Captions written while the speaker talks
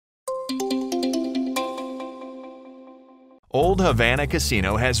Old Havana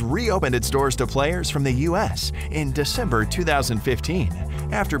Casino has reopened its doors to players from the U.S. in December 2015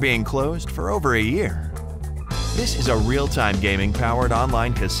 after being closed for over a year. This is a real-time gaming-powered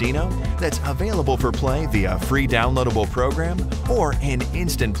online casino that's available for play via free downloadable program or in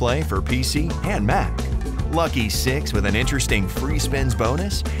instant play for PC and Mac. Lucky 6 with an interesting free spins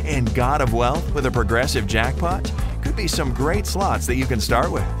bonus and God of Wealth with a progressive jackpot could be some great slots that you can start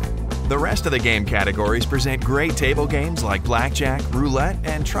with. The rest of the game categories present great table games like blackjack, roulette,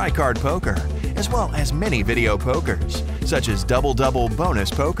 and tri-card poker, as well as many video pokers, such as double-double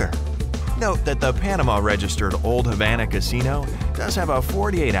bonus poker. Note that the Panama-registered Old Havana Casino does have a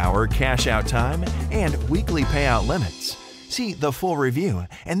 48-hour cash-out time and weekly payout limits. See the full review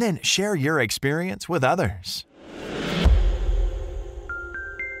and then share your experience with others.